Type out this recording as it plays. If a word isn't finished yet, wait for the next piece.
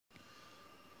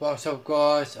What's up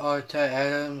guys, I'm Ted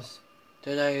Adams.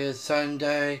 Today is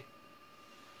Sunday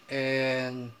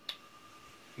and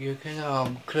you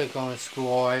can click on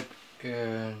subscribe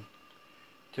and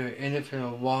do anything you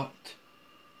want.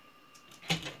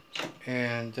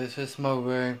 And this is my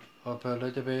room. I'll be a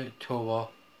little bit taller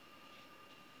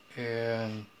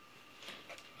and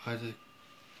I just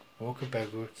walk it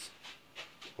backwards.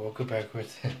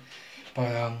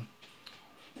 But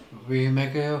we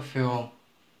make a film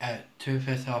at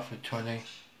 2020.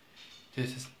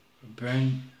 This is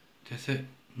this is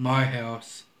my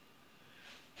house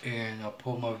and I'll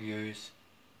put my views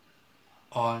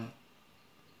on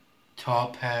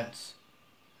top pants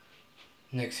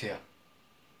next year.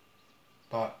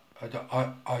 But I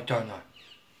don't know.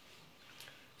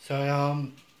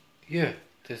 So yeah,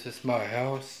 this is my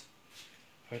house.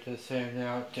 I just sitting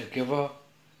now together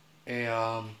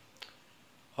and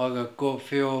I got good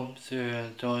films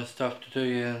and doing stuff to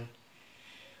do and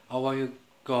I want you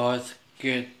guys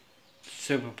get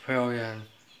super proud and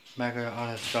making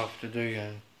other stuff to do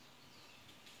and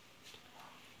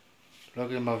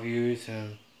look at my views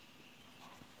and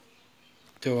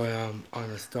doing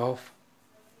other stuff.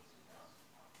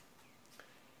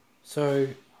 So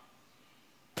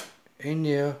in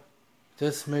here,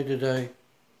 this me today,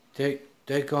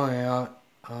 they going out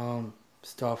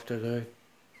stuff to do.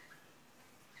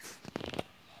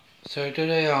 So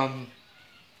today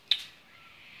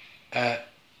at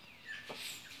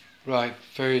like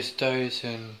Thursdays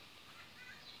and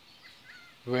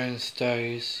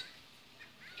Wednesdays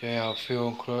doing our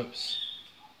film clips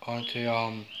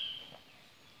onto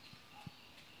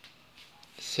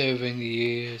 7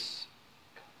 years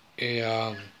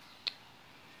and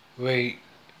we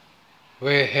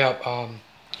help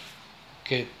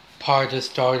get party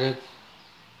started.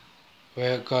 We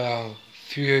got a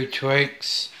few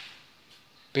drinks,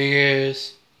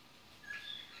 beers,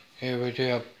 and we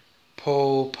do a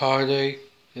pool party.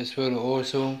 It's really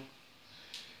awesome.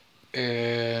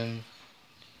 And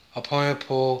upon the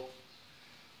pool,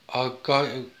 I got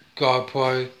a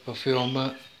GoPro to film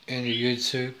it in the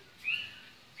YouTube,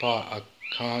 but I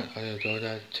can't. I do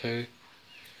that too.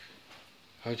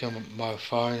 I do my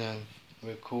phone and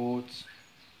records.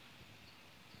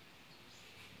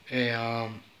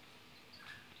 And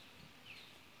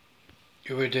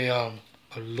we do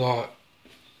a lot.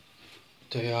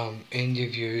 The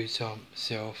interviews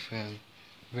myself and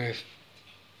with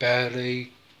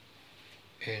Bailey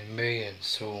and me and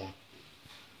so on.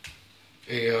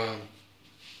 And,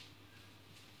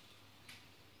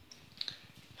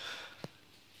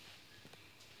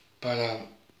 but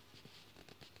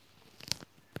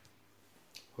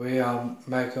we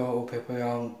make all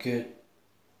people get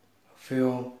a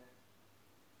film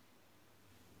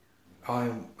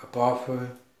on a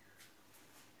bathroom,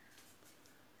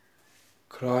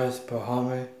 close behind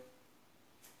me.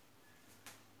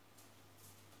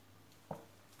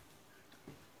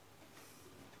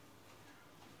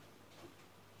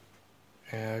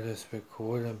 And I just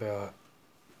recording about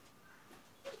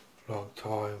a long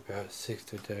time, about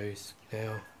 60 days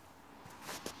now.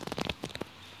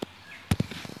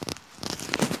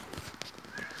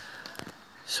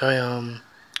 So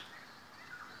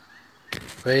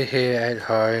we're here at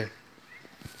home.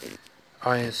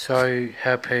 I am so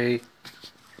happy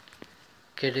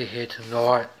getting here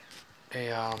tonight.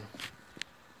 And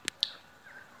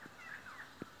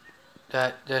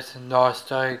that's a nice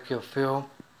day to film.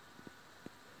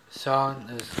 Sun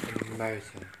is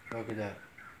amazing. Look at that.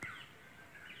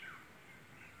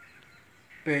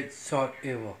 Best shot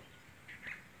ever.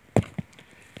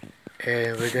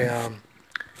 And we do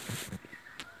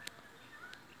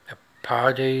the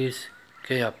parties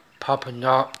get a popping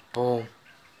up, boom.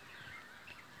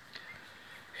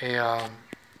 And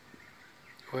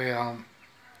we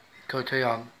go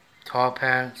to tall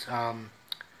pants and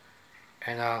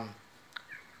I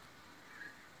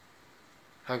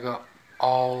got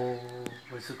all,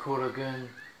 what's it called again?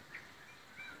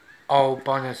 Old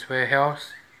Bonus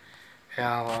Warehouse. And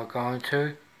I'm going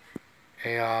to.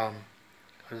 And I'm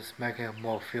just making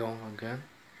more film again.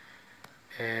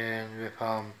 And with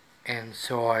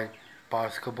inside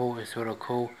basketball, it's sort of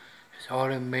cool. It's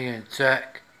only me and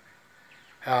Jack.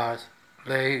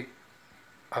 Lee,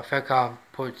 I think I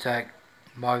put Jack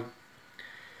my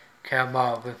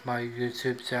camera with my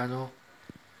YouTube channel.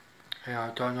 And I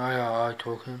don't know how I'm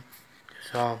talking.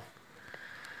 So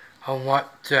I want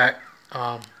Jack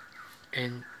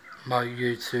in my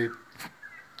YouTube.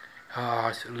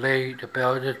 Lee the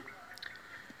builder.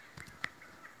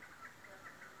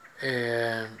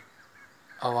 And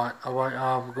I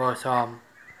want guys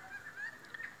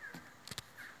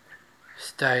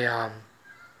stay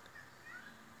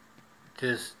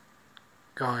just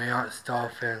going out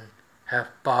stuff and have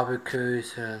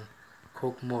barbecues and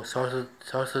cook more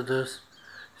sausages.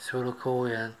 It's really cool,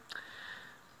 and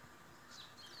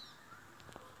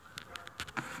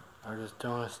I'm just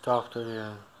doing stuff to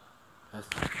them.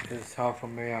 It's hard for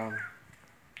me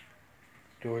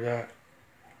do that.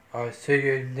 I'll see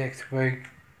you next week.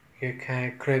 You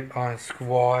can click on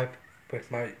subscribe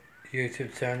with my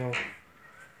YouTube channel,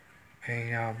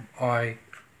 and I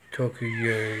talk to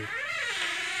you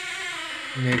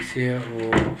next year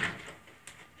or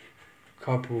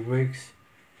couple of weeks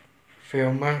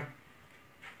filming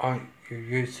on your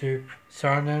YouTube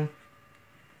channel,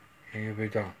 and you'll be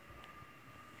done.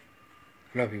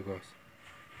 Love you guys.